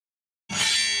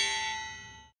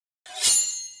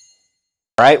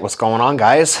All right, what's going on,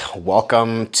 guys?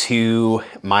 Welcome to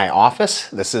my office.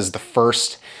 This is the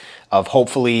first of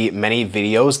hopefully many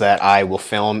videos that I will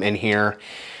film in here.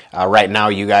 Right now,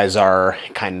 you guys are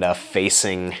kind of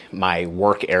facing my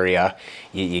work area.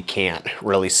 You can't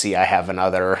really see I have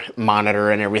another monitor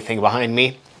and everything behind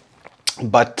me.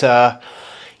 But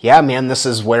yeah, man, this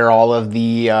is where all of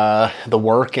the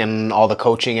work and all the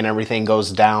coaching and everything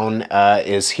goes down,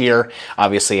 is here.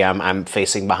 Obviously, I'm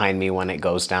facing behind me when it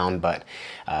goes down, but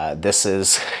this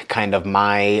is kind of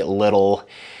my little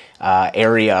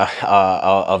area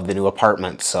of the new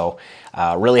apartment. So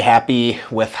really happy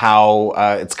with how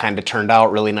it's kind of turned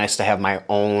out. Really nice to have my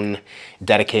own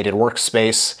dedicated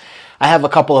workspace. I have a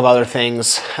couple of other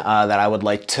things that I would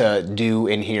like to do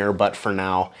in here, but for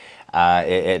now,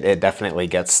 it definitely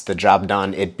gets the job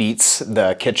done. It beats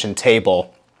the kitchen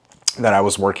table that I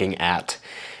was working at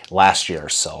last year.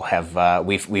 So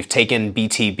we've taken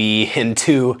BTB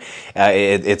into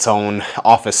its own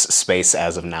office space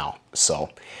as of now. So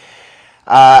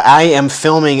I am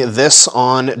filming this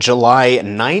on July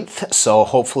 9th. So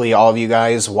hopefully all of you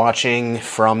guys watching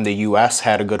from the US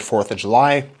had a good 4th of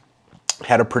July.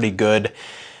 Had a pretty good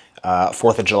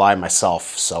 4th of July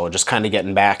myself, so just kind of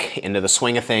getting back into the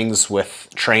swing of things with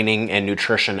training and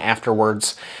nutrition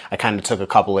afterwards. I kind of took a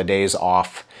couple of days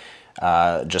off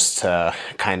just to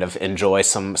kind of enjoy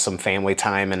some family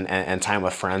time and time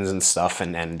with friends and stuff,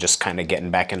 and just kind of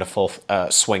getting back into full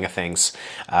swing of things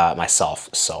myself.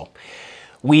 So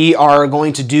we are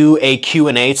going to do a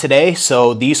Q&A today.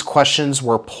 So these questions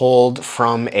were pulled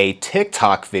from a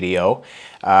TikTok video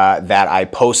that I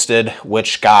posted,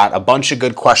 which got a bunch of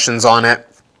good questions on it.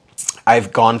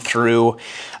 I've gone through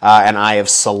and I have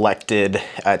selected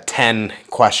 10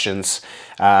 questions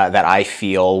that I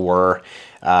feel were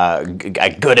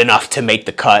good enough to make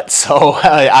the cut. So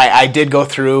I did go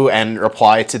through and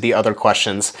reply to the other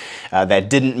questions that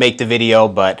didn't make the video,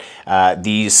 but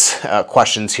these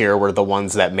questions here were the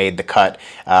ones that made the cut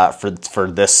for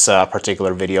this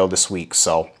particular video this week.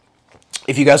 So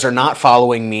if you guys are not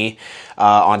following me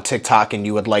on TikTok and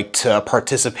you would like to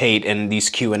participate in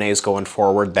these Q&As going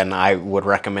forward, then I would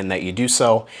recommend that you do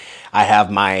so. I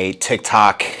have my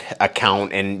TikTok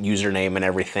account and username and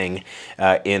everything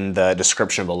in the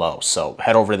description below. So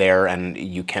head over there and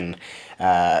you can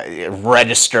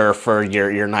register for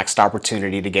your next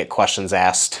opportunity to get questions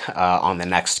asked on the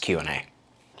next Q&A.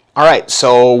 All right,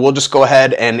 so we'll just go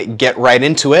ahead and get right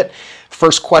into it.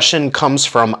 First question comes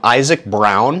from Isaac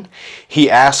Brown. He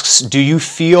asks, do you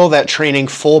feel that training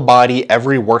full body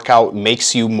every workout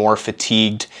makes you more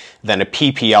fatigued than a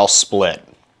PPL split?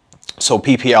 So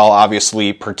PPL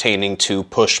obviously pertaining to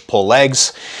push-pull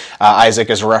legs. Isaac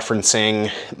is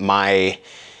referencing my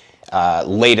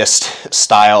latest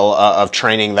style of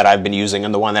training that I've been using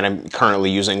and the one that I'm currently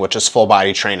using, which is full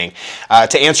body training.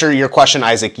 To answer your question,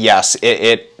 Isaac, yes,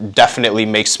 it definitely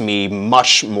makes me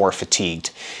much more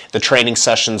fatigued. The training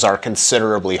sessions are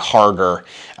considerably harder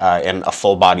in a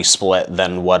full body split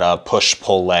than what a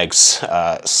push-pull legs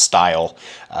style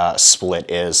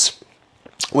split is.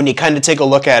 When you kind of take a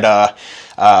look at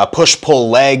a push-pull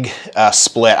leg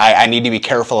split, I need to be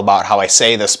careful about how I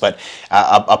say this, but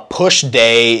a push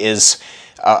day is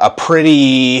a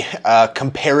pretty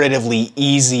comparatively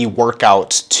easy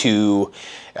workout to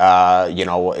you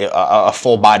know, a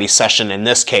full body session in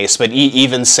this case, but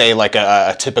even say like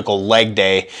a typical leg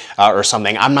day or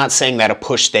something. I'm not saying that a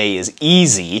push day is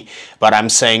easy, but I'm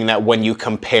saying that when you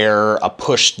compare a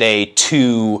push day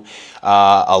to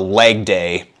a leg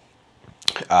day,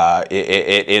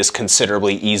 it is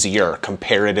considerably easier,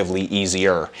 comparatively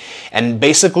easier. And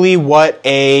basically what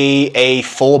a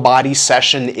full body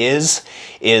session is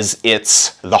it's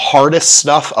the hardest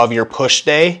stuff of your push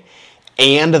day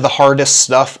and the hardest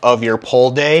stuff of your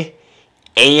pull day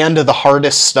and the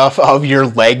hardest stuff of your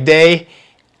leg day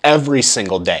every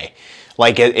single day.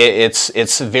 Like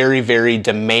it's very, very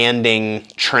demanding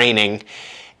training.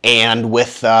 And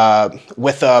with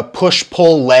a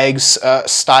push-pull legs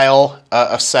style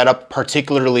of setup,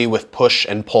 particularly with push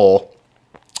and pull,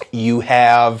 you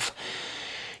have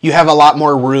a lot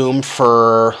more room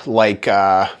for like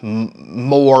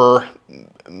more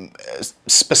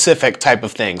specific type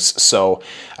of things. So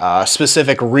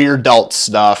specific rear delt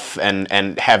stuff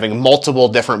and having multiple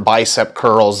different bicep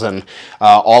curls and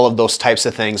all of those types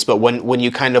of things. But when you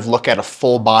kind of look at a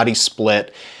full body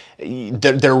split,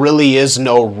 there really is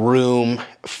no room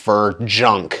for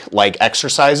junk like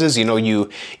exercises. You know,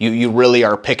 you really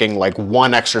are picking like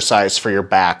one exercise for your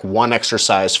back, one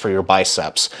exercise for your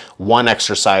biceps, one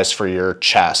exercise for your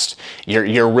chest.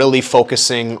 You're really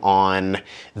focusing on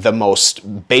the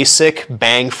most basic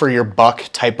bang for your buck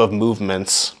type of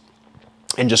movements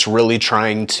and just really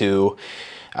trying to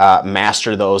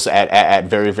master those at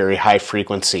very, very high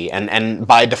frequency. And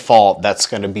by default, that's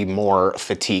going to be more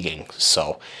fatiguing.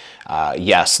 So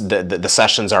yes, the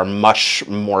sessions are much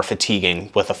more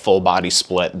fatiguing with a full body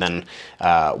split than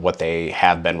what they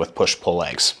have been with push-pull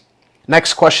legs.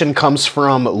 Next question comes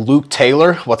from Luke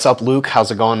Taylor. What's up, Luke?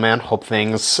 How's it going, man? Hope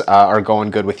things are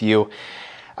going good with you.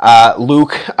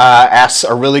 Luke asks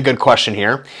a really good question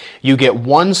here. You get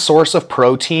one source of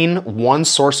protein, one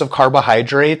source of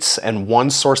carbohydrates, and one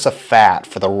source of fat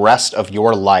for the rest of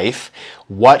your life.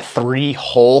 What 3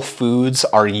 whole foods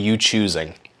are you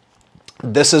choosing?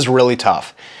 This is really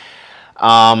tough.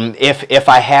 If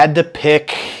I had to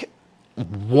pick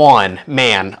one,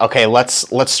 man, okay,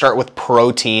 let's start with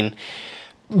protein.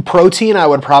 Protein, I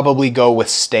would probably go with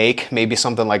steak, maybe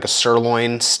something like a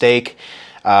sirloin steak.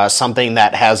 Something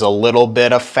that has a little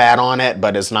bit of fat on it,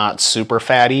 but is not super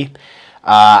fatty.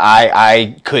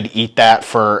 I could eat that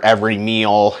for every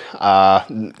meal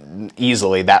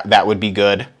easily. That would be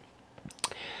good.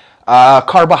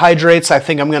 Carbohydrates, I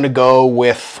think I'm going to go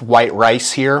with white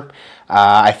rice here.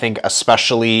 I think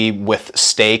especially with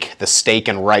steak, the steak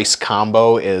and rice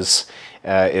combo is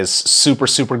super,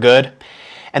 super good.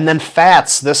 And then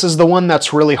fats, this is the one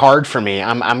that's really hard for me.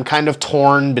 I'm kind of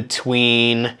torn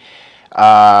between...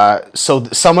 so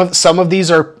some of these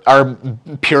are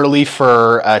purely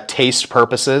for taste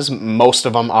purposes. Most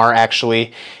of them are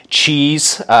actually.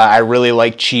 Cheese, I really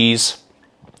like cheese.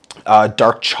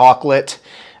 Dark chocolate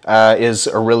is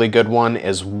a really good one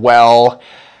as well.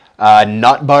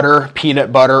 Nut butter,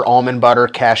 peanut butter, almond butter,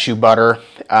 cashew butter.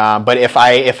 But if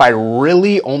I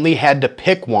really only had to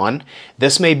pick one,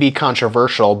 this may be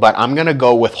controversial, but I'm going to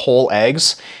go with whole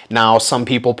eggs. Now, some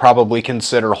people probably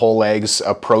consider whole eggs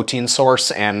a protein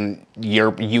source, and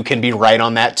you can be right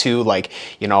on that too. Like,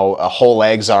 you know, whole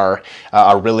eggs are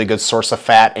a really good source of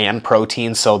fat and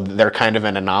protein, so they're kind of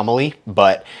an anomaly.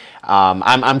 But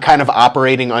I'm kind of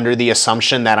operating under the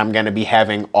assumption that I'm going to be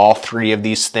having all 3 of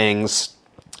these things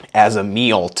as a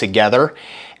meal together,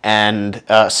 and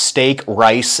steak,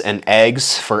 rice, and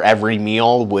eggs for every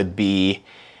meal would be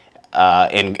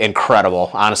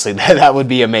incredible. Honestly, that would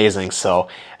be amazing. So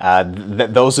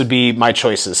those would be my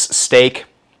choices: steak,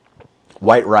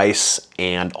 white rice,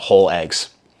 and whole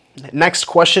eggs. Next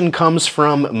question comes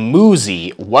from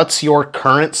Moozy. What's your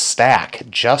current stack?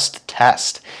 Just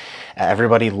test.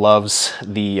 Everybody loves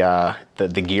the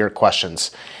gear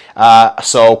questions.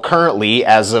 So currently,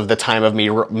 as of the time of me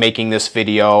making this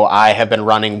video, I have been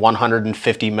running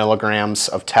 150 milligrams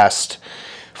of test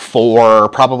for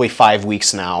probably 5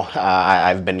 weeks now.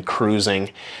 I've been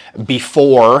cruising.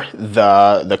 Before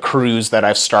the cruise that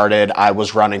I've started, I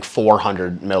was running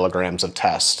 400 milligrams of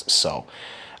test. So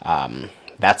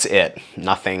that's it.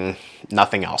 Nothing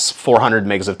else. 400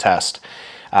 mgs of test.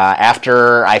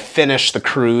 After I finish the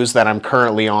cruise that I'm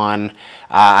currently on,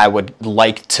 I would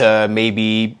like to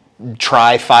maybe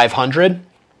try 500.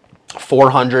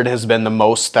 400 has been the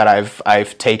most that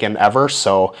I've taken ever,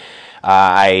 so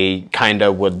I kind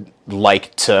of would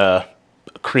like to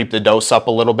creep the dose up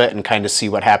a little bit and kind of see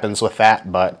what happens with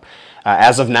that. But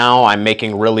as of now, I'm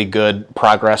making really good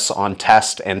progress on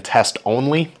test and test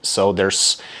only, so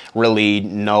there's really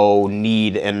no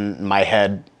need in my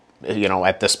head, you know,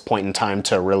 at this point in time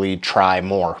to really try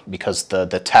more, because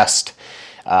the test,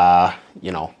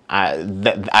 you know,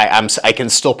 I can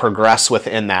still progress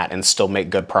within that and still make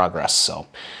good progress. So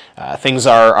things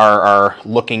are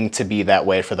looking to be that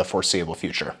way for the foreseeable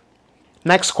future.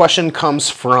 Next question comes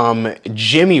from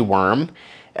Jimmy Worm.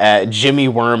 Jimmy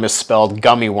Worm is spelled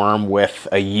gummy worm with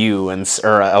a U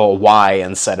or a Y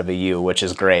instead of a U, which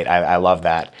is great. I love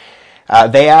that.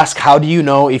 They ask, how do you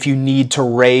know if you need to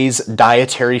raise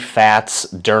dietary fats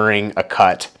during a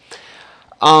cut?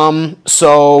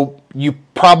 So you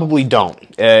probably don't,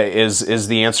 is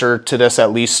the answer to this,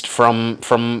 at least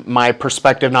from my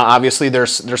perspective. Now, obviously,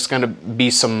 there's going to be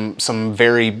some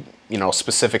very, you know,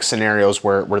 specific scenarios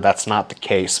where that's not the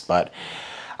case, but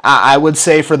I would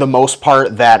say for the most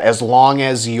part that as long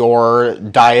as your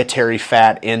dietary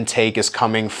fat intake is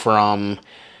coming from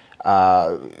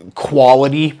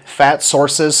quality fat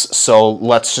sources, so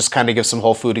let's just kind of give some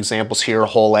whole food examples here: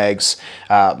 whole eggs,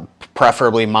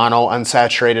 preferably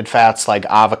monounsaturated fats like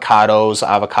avocados,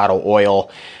 avocado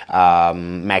oil,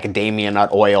 macadamia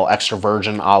nut oil, extra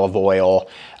virgin olive oil,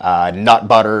 nut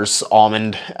butters,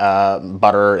 almond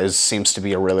butter seems to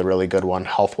be a really good one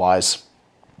health-wise.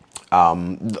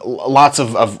 Lots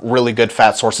of really good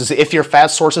fat sources. If your fat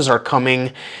sources are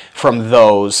coming from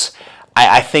those,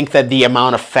 I think that the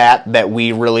amount of fat that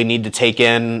we really need to take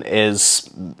in is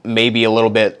maybe a little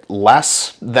bit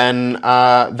less than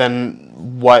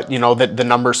what, you know, the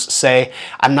numbers say.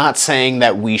 I'm not saying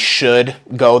that we should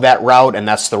go that route, and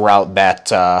that's the route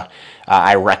that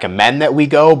I recommend that we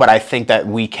go, but I think that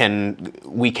we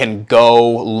can go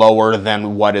lower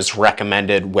than what is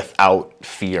recommended without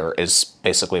fear is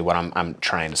basically what I'm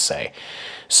trying to say.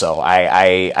 So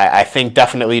I think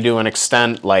definitely to an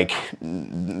extent, like,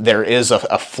 there is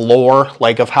a floor,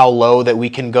 like, of how low that we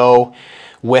can go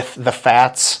with the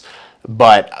fats.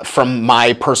 But from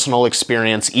my personal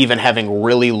experience, even having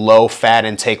really low fat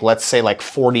intake, let's say like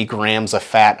 40 grams of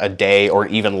fat a day or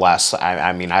even less.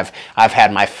 I mean, I've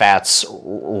had my fats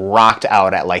rocked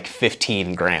out at like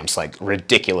 15 grams, like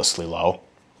ridiculously low.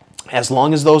 As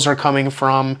long as those are coming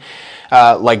from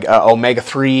like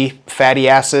omega-3 fatty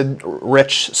acid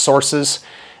rich sources,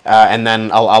 and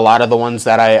then a lot of the ones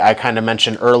that I kind of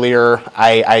mentioned earlier,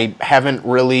 I haven't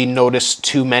really noticed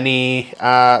too many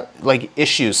like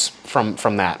issues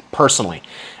from that personally,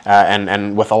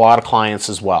 and with a lot of clients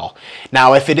as well.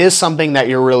 Now, if it is something that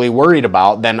you're really worried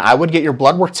about, then I would get your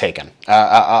blood work taken.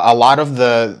 A lot of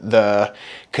the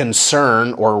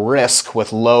concern or risk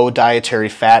with low dietary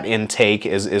fat intake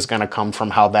is going to come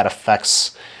from how that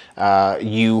affects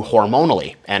you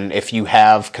hormonally, and if you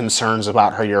have concerns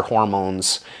about how your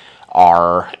hormones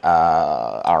are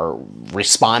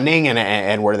responding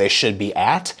and where they should be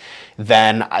at,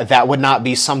 then that would not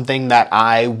be something that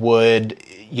I would,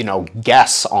 you know,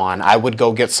 guess on. I would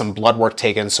go get some blood work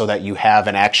taken so that you have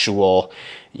an actual,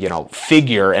 you know,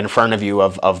 figure in front of you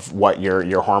of what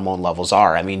your hormone levels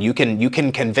are. I mean, you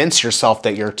can convince yourself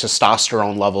that your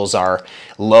testosterone levels are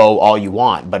low all you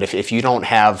want, but if you don't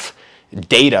have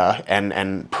data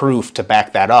and proof to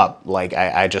back that up, like,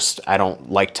 I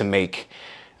don't like to make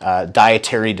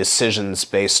dietary decisions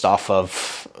based off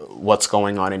of what's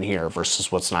going on in here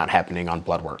versus what's not happening on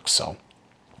blood work. So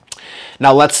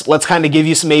now let's kind of give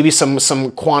you maybe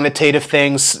some quantitative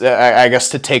things, I guess,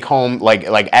 to take home,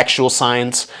 like actual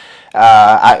signs.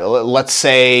 Let's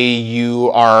say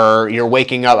you're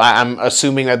waking up. I'm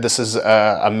assuming that this is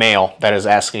a male that is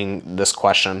asking this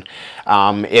question.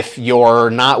 If you're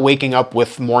not waking up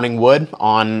with morning wood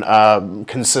on a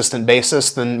consistent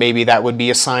basis, then maybe that would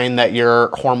be a sign that your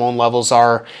hormone levels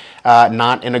are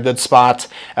not in a good spot.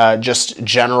 Just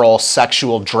general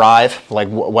sexual drive, like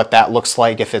what that looks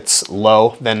like. If it's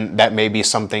low, then that may be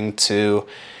something to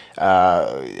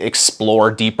explore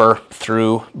deeper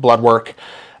through blood work.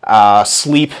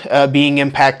 Sleep being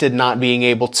impacted, not being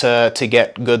able to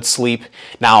get good sleep.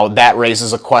 Now that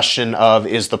raises a question of,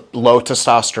 is the low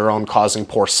testosterone causing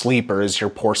poor sleep, or is your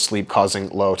poor sleep causing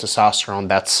low testosterone?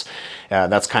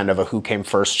 That's kind of a who came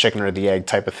first, chicken or the egg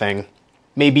type of thing.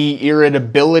 Maybe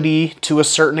irritability to a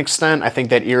certain extent. I think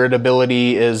that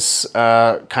irritability is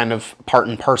kind of part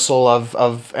and parcel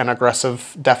of an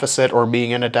aggressive deficit or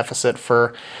being in a deficit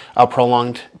for a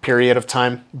prolonged period of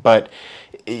time. But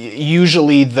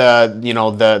usually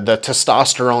the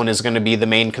testosterone is going to be the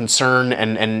main concern,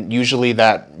 and usually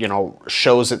that, you know,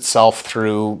 shows itself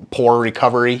through poor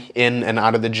recovery in and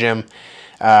out of the gym,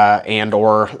 and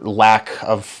or lack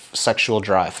of sexual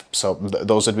drive. So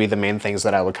those would be the main things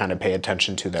that I would kind of pay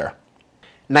attention to there.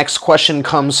 Next question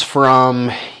comes from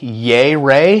Ye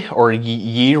Ray, or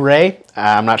Yi Ray.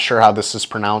 I'm not sure how this is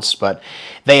pronounced, but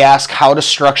they ask how to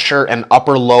structure an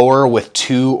upper-lower with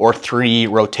 2 or 3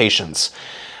 rotations.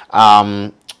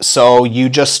 So you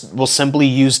just will simply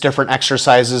use different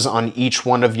exercises on each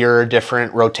one of your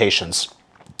different rotations.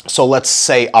 So let's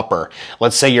say upper.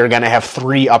 Let's say you're going to have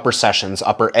 3 upper sessions,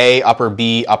 upper A, upper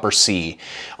B, upper C.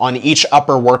 On each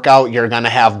upper workout, you're going to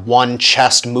have 1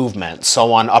 chest movement.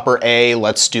 So on upper A,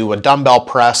 let's do a dumbbell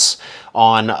press.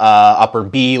 On upper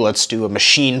B, let's do a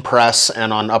machine press.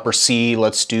 And on upper C,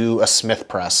 let's do a Smith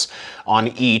press. On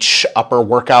each upper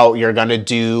workout, you're going to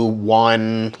do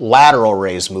 1 lateral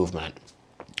raise movement.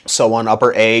 So on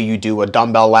upper A, you do a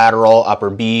dumbbell lateral,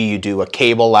 upper B, you do a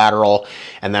cable lateral,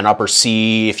 and then upper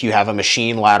C, if you have a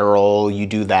machine lateral, you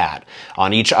do that.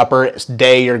 On each upper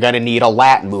day, you're going to need a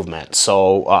lat movement.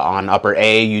 So on upper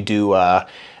A, you do a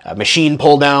machine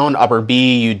pull down, upper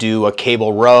B, you do a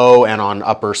cable row, and on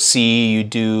upper C, you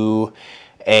do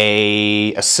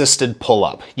a assisted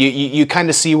pull-up. You kind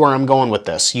of see where I'm going with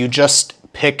this. You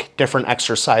just pick different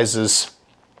exercises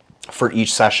for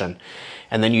each session,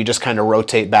 and then you just kind of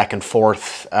rotate back and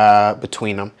forth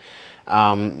between them.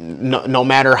 No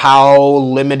matter how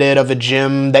limited of a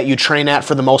gym that you train at,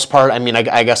 for the most part, I mean,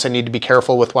 I guess I need to be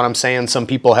careful with what I'm saying. Some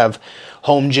people have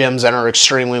home gyms and are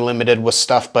extremely limited with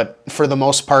stuff, but for the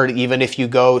most part, even if you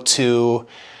go to,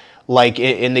 like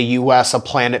in the US, a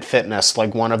Planet Fitness,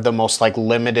 like one of the most like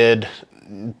limited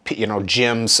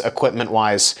gyms,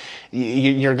 equipment-wise,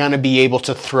 you're going to be able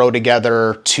to throw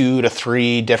together 2 to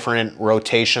 3 different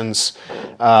rotations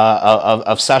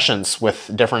of sessions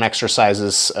with different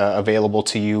exercises available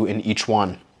to you in each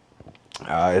one.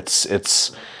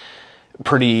 It's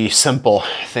pretty simple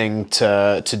thing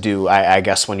to do, I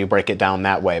guess, when you break it down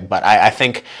that way. But I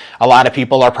think a lot of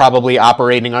people are probably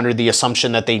operating under the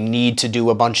assumption that they need to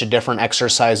do a bunch of different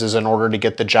exercises in order to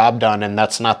get the job done, and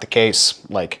that's not the case.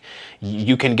 Like,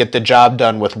 you can get the job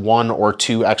done with 1 or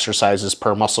 2 exercises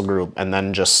per muscle group, and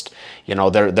then just,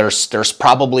 there's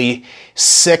probably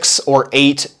 6 or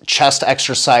 8 chest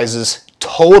exercises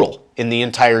total in the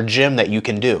entire gym that you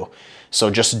can do. So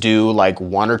just do like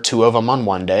 1 or 2 of them on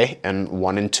one day, and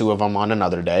 1 and 2 of them on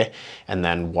another day, and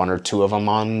then 1 or 2 of them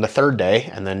on the third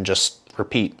day, and then just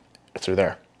repeat through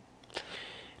there.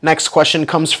 Next question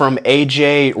comes from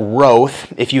AJ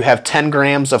Roth. If you have 10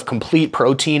 grams of complete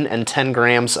protein and 10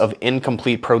 grams of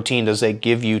incomplete protein, does it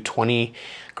give you 20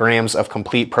 grams of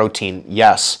complete protein?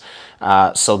 Yes.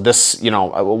 So this,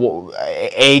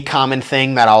 a common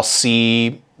thing that I'll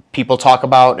see people talk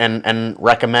about and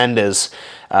recommend is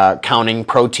counting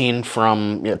protein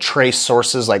from trace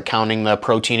sources, like counting the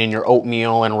protein in your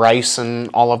oatmeal and rice and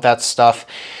all of that stuff.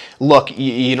 Look,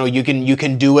 you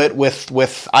can do it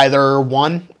with either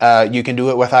one. You can do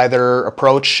it with either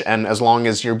approach, and as long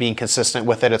as you're being consistent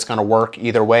with it, it's going to work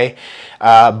either way.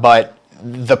 But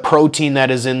the protein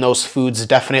that is in those foods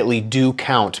definitely do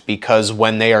count, because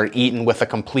when they are eaten with a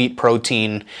complete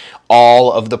protein,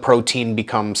 all of the protein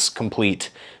becomes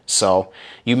complete. So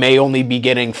you may only be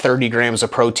getting 30 grams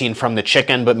of protein from the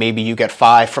chicken, but maybe you get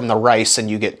 5 from the rice, and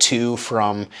you get 2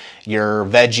 from your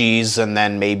veggies, and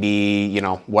then maybe,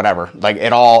 whatever. Like,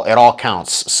 it all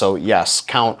counts. So yes,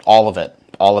 count all of it.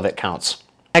 All of it counts.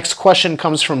 Next question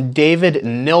comes from David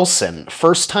Nilsson.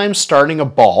 First time starting a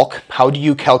bulk, how do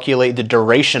you calculate the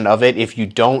duration of it if you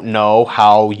don't know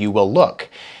how you will look?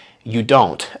 You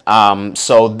don't.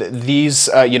 So these,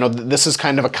 this is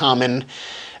kind of a common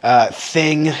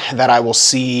thing that I will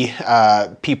see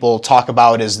people talk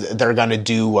about, is they're going to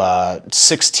do a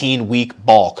 16-week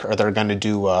bulk, or they're going to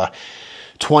do a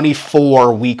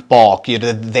 24-week bulk.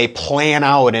 They plan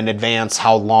out in advance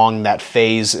how long that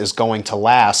phase is going to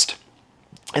last,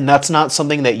 and that's not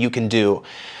something that you can do.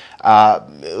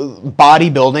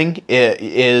 Bodybuilding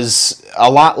is a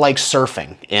lot like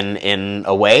surfing in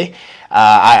a way.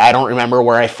 I don't remember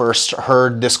where I first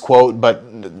heard this quote, but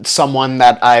someone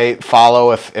that I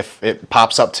follow, if it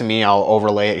pops up to me, I'll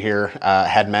overlay it here,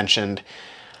 had mentioned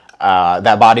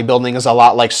that bodybuilding is a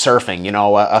lot like surfing.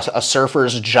 A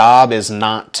surfer's job is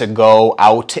not to go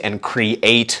out and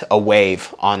create a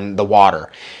wave on the water.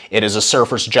 It is a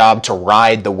surfer's job to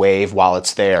ride the wave while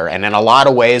it's there. And in a lot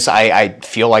of ways, I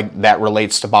feel like that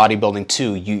relates to bodybuilding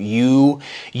too. You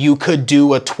could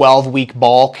do a 12-week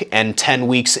bulk, and 10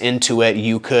 weeks into it,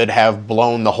 you could have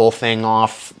blown the whole thing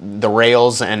off the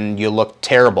rails and you look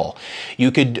terrible.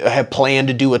 You could have planned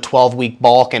to do a 12-week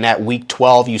bulk, and at week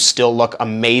 12, you still look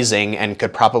amazing and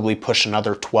could probably push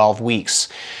another 12 weeks.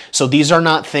 So these are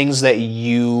not things that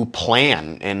you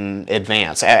plan in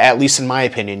advance. At least in my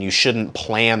opinion, you shouldn't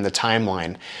plan the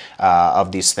timeline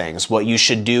of these things. What you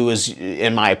should do is,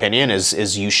 in my opinion,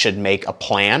 is you should make a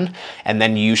plan, and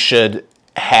then you should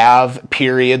have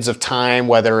periods of time,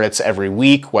 whether it's every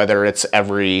week, whether it's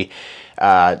every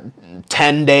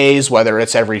 10 days, whether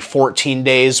it's every 14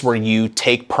 days, where you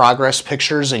take progress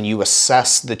pictures and you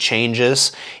assess the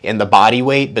changes in the body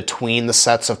weight between the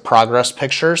sets of progress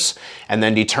pictures, and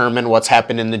then determine what's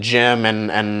happened in the gym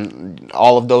and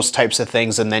all of those types of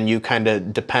things, and then you kind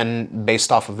of depend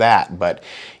based off of that. But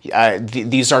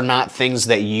these are not things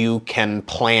that you can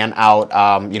plan out,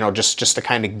 just to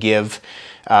kind of give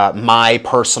my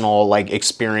personal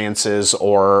experiences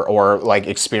or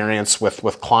experience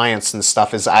with clients and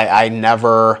stuff. Is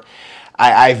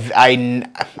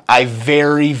I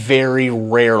very, very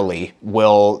rarely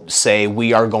will say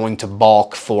we are going to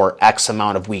bulk for X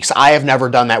amount of weeks. I have never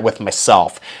done that with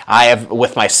myself. I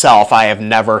have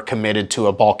never committed to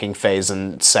a bulking phase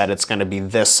and said it's going to be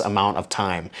this amount of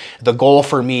time. The goal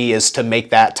for me is to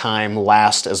make that time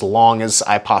last as long as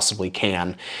I possibly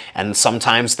can. And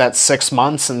sometimes that's 6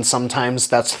 months, and sometimes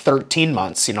that's 13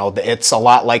 months. It's a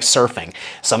lot like surfing.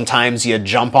 Sometimes you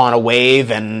jump on a wave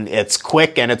and it's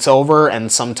quick and it's over,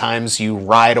 and sometimes you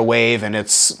ride a wave and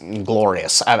it's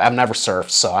glorious. I've never surfed,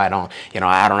 so I don't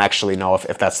actually know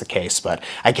if that's the case, but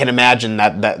I can imagine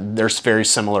that there's very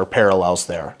similar parallels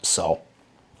there. So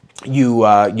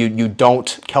you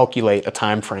don't calculate a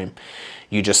time frame.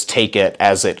 you just take it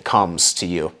as it comes to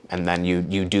you, and then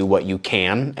you do what you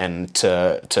can and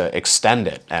to extend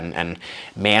it and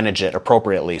manage it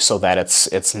appropriately so that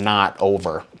it's not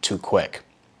over too quick.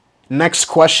 Next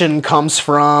question comes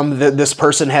from, this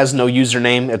person has no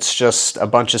username, it's just a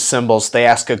bunch of symbols. They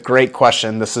ask a great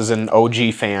question. This is an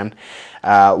OG fan.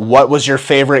 What was your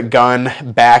favorite gun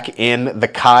back in the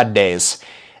COD days?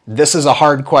 This is a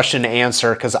hard question to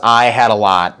answer because I had a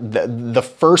lot. The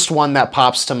first one that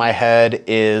pops to my head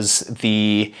is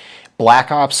the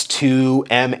Black Ops 2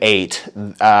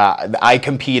 M8. I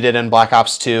competed in Black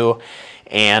Ops 2,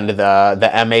 and the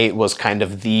M8 was kind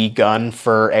of the gun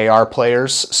for AR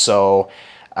players, so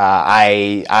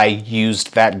I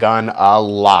used that gun a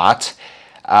lot.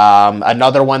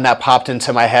 Another one that popped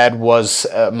into my head was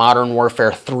Modern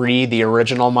Warfare 3, the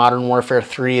original Modern Warfare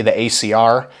 3, the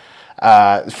ACR.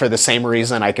 For the same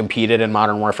reason, I competed in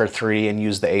Modern Warfare 3 and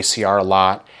used the ACR a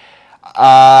lot.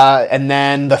 And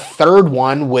then the third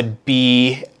one would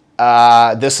be,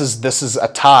 this is a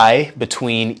tie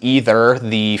between either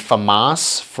the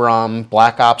FAMAS from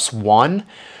Black Ops 1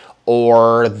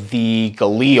 or the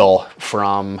Galil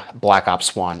from Black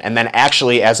Ops 1. And then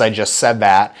actually, as I just said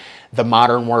that, the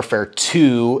Modern Warfare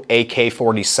 2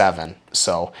 AK-47.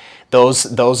 So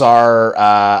those are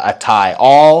a tie.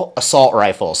 All assault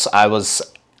rifles. I was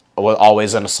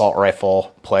always an assault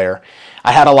rifle player.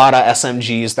 I had a lot of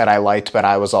SMGs that I liked, but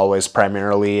I was always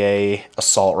primarily a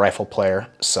assault rifle player.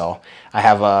 So I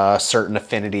have a certain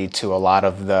affinity to a lot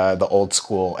of the old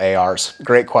school ARs.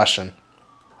 Great question.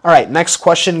 All right, next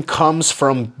question comes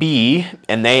from B,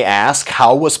 and they ask,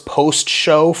 how was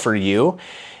post-show for you?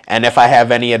 And if I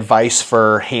have any advice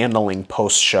for handling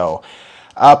post-show.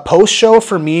 Post-show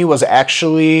for me was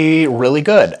actually really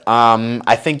good.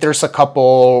 I think there's a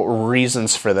couple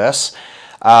reasons for this.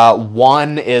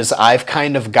 One is I've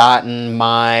kind of gotten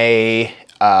my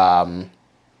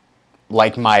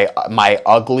like my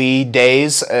ugly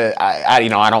days. I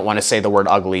don't want to say the word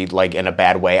ugly like in a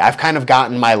bad way. I've kind of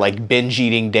gotten my like binge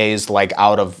eating days like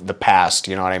out of the past.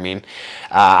 You know what I mean?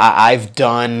 I've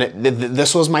done.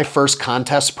 This was my first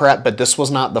contest prep, but this was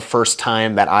not the first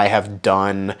time that I have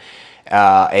done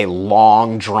a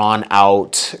long,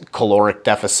 drawn-out caloric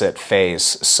deficit phase.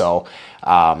 So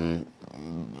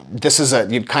this is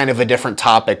a kind of a different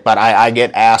topic, but I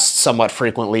get asked somewhat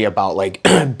frequently about like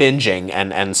binging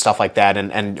and stuff like that,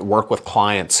 and work with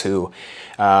clients who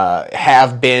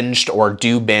have binged or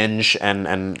do binge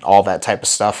and all that type of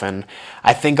stuff. And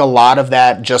I think a lot of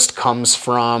that just comes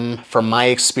from my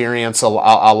experience. A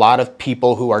lot of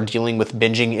people who are dealing with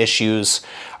binging issues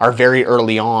are very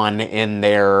early on in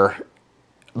their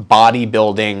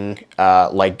bodybuilding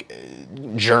like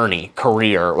journey,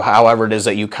 career, however it is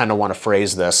that you kind of want to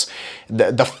phrase this.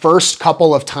 The first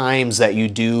couple of times that you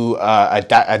do a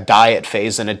diet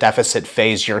phase and a deficit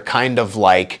phase, you're kind of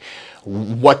like,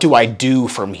 what do I do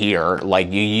from here?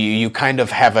 Like you kind of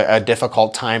have a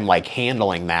difficult time like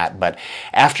handling that. But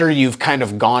after you've kind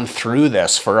of gone through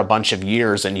this for a bunch of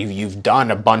years and you've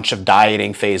done a bunch of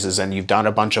dieting phases and you've done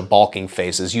a bunch of bulking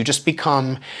phases, you just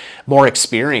become more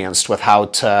experienced with how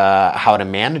to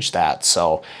manage that.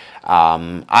 So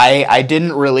I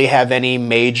didn't really have any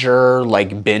major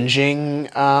like binging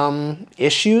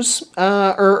issues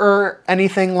or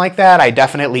anything like that. I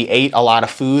definitely ate a lot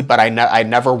of food, but I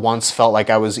never once felt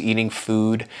like I was eating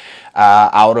food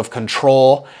out of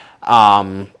control.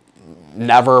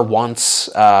 Never once.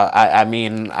 I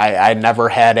mean, I never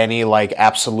had any like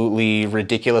absolutely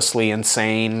ridiculously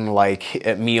insane like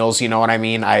meals, you know what I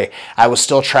mean? I was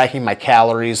still tracking my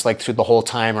calories like through the whole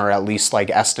time, or at least like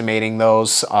estimating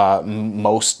those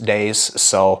most days.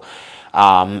 So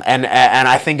and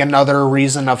I think another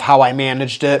reason of how I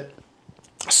managed it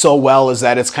so well is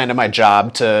that it's kind of my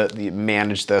job to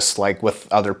manage this like with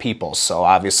other people. So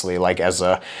obviously, like as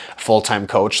a full-time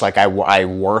coach, like I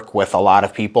work with a lot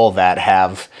of people that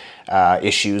have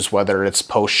issues, whether it's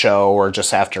post-show or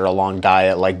just after a long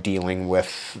diet, like dealing with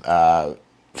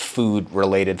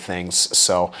food-related things.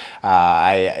 So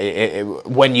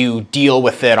when you deal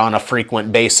with it on a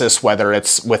frequent basis, whether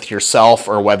it's with yourself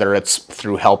or whether it's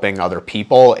through helping other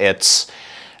people, it's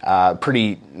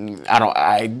pretty,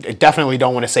 I definitely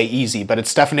don't want to say easy, but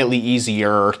it's definitely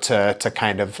easier to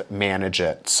kind of manage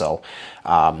it. So,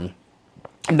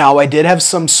 now I did have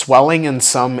some swelling and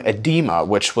some edema,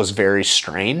 which was very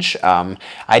strange.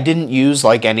 I didn't use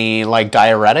like any like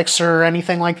diuretics or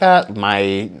anything like that.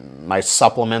 my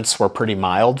supplements were pretty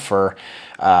mild for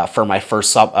my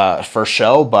first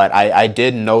show, but I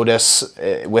did notice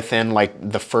within like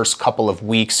the first couple of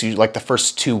weeks, like the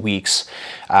first 2 weeks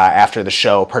after the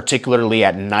show, particularly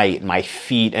at night, my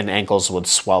feet and ankles would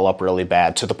swell up really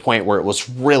bad to the point where it was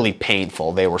really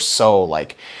painful. They were so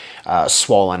like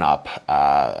swollen up.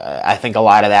 I think a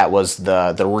lot of that was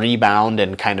the rebound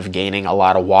and kind of gaining a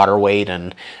lot of water weight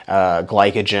and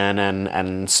glycogen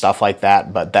and stuff like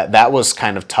that. But that was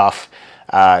kind of tough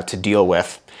to deal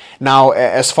with. Now,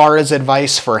 as far as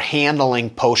advice for handling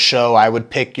post-show, I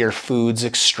would pick your foods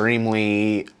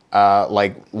extremely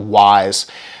like wise.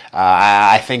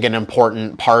 I think an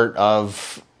important part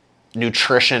of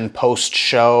nutrition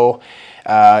post-show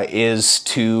is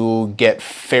to get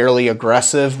fairly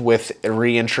aggressive with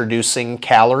reintroducing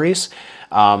calories.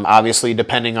 Obviously,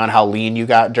 depending on how lean you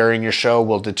got during your show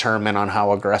will determine on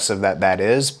how aggressive that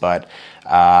is, but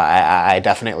I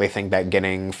definitely think that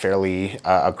getting fairly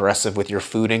aggressive with your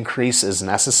food increase is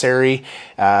necessary.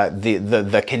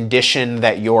 The condition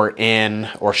that you're in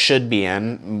or should be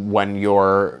in when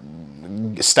you're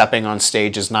stepping on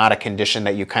stage is not a condition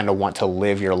that you kind of want to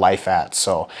live your life at.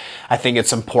 So I think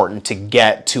it's important to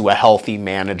get to a healthy,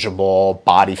 manageable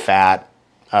body fat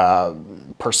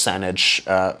percentage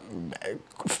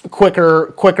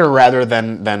quicker rather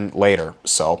than later.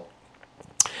 So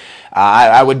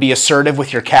I would be assertive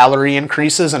with your calorie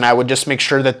increases, and I would just make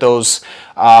sure that those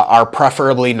are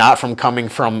preferably not coming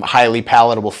from highly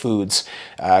palatable foods.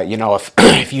 You know,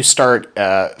 if you start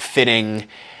fitting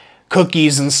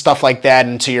cookies and stuff like that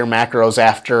into your macros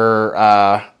after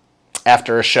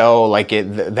a show, like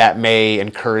that may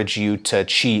encourage you to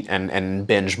cheat and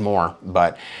binge more.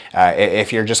 But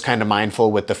if you're just kind of mindful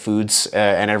with the foods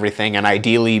and everything, and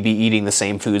ideally be eating the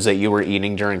same foods that you were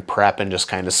eating during prep and just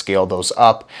kind of scale those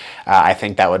up, I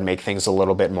think that would make things a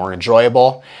little bit more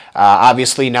enjoyable.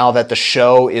 Obviously, now that the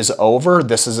show is over,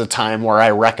 this is a time where I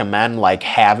recommend like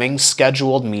having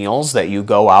scheduled meals that you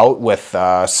go out with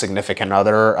a significant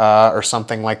other or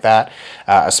something like that,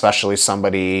 especially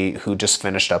somebody who just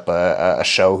finished up a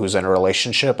show who's in a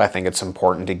relationship. I think it's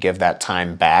important to give that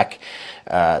time back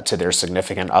to their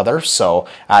significant other. So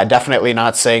definitely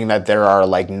not saying that there are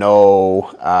like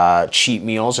no cheat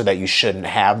meals or that you shouldn't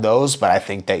have those, but I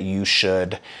think that you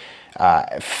should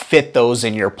fit those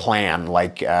in your plan,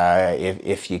 like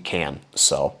if you can.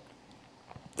 So,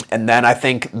 and then I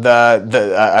think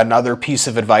another piece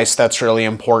of advice that's really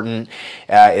important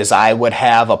is I would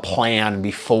have a plan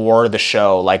before the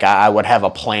show. Like I would have a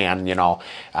plan, you know,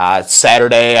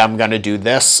 Saturday I'm going to do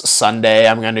this, Sunday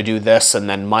I'm going to do this, and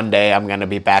then Monday I'm going to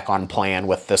be back on plan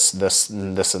with this,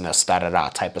 and this, da-da-da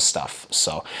type of stuff.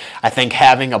 So I think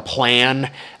having a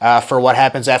plan for what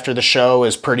happens after the show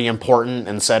is pretty important,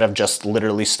 instead of just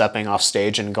literally stepping off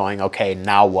stage and going, okay,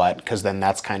 now what? Because then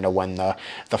that's kind of when the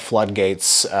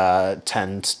floodgates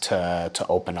tend to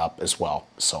open up as well.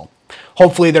 So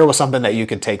hopefully there was something that you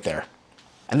could take there.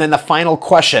 And then the final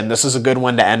question, this is a good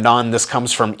one to end on. This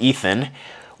comes from Ethan.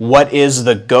 What is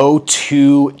the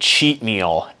go-to cheat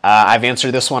meal? I've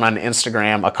answered this one on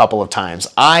Instagram a couple of times.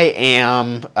 I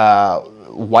am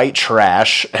white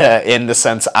trash in the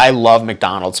sense I love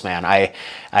McDonald's, man.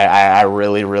 I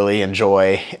really, really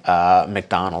enjoy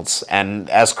McDonald's. And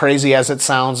as crazy as it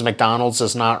sounds, McDonald's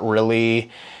does not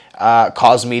really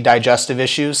cause me digestive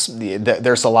issues.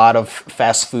 There's a lot of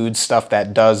fast food stuff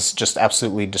that does just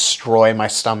absolutely destroy my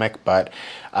stomach, but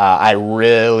I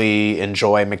really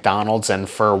enjoy McDonald's, and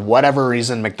for whatever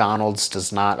reason, McDonald's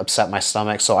does not upset my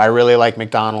stomach, so I really like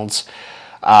McDonald's.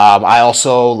 I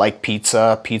also like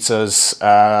pizza. Pizza's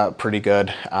pretty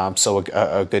good, so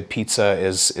a good pizza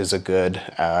is a good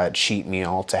cheat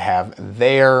meal to have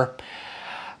there.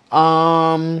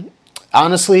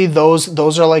 Honestly,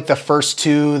 those are like the first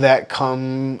two that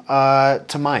come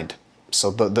to mind. So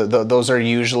those are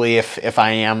usually, if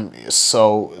I am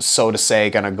so to say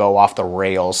going to go off the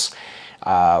rails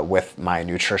with my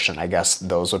nutrition, I guess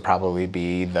those would probably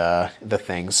be the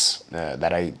things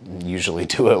that I usually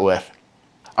do it with.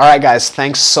 All right, guys,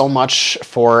 thanks so much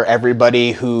for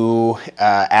everybody who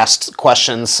asked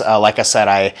questions. Like I said,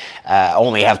 I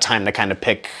only have time to kind of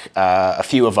pick a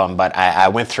few of them, but I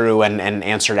went through and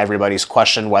answered everybody's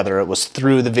question, whether it was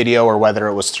through the video or whether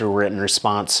it was through written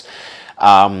response.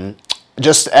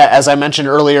 Just as I mentioned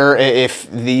earlier, if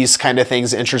these kind of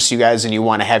things interest you guys and you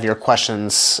want to have your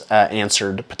questions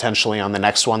answered potentially on the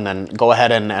next one, then go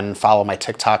ahead and follow my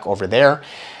TikTok over there.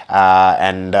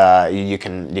 And you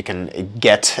can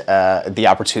get the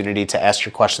opportunity to ask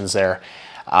your questions there.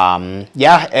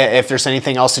 Yeah, if there's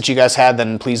anything else that you guys had,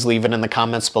 then please leave it in the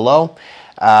comments below.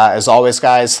 As always,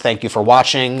 guys, thank you for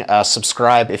watching.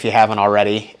 Subscribe if you haven't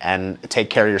already, and take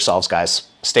care of yourselves, guys.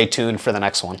 Stay tuned for the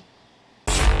next one.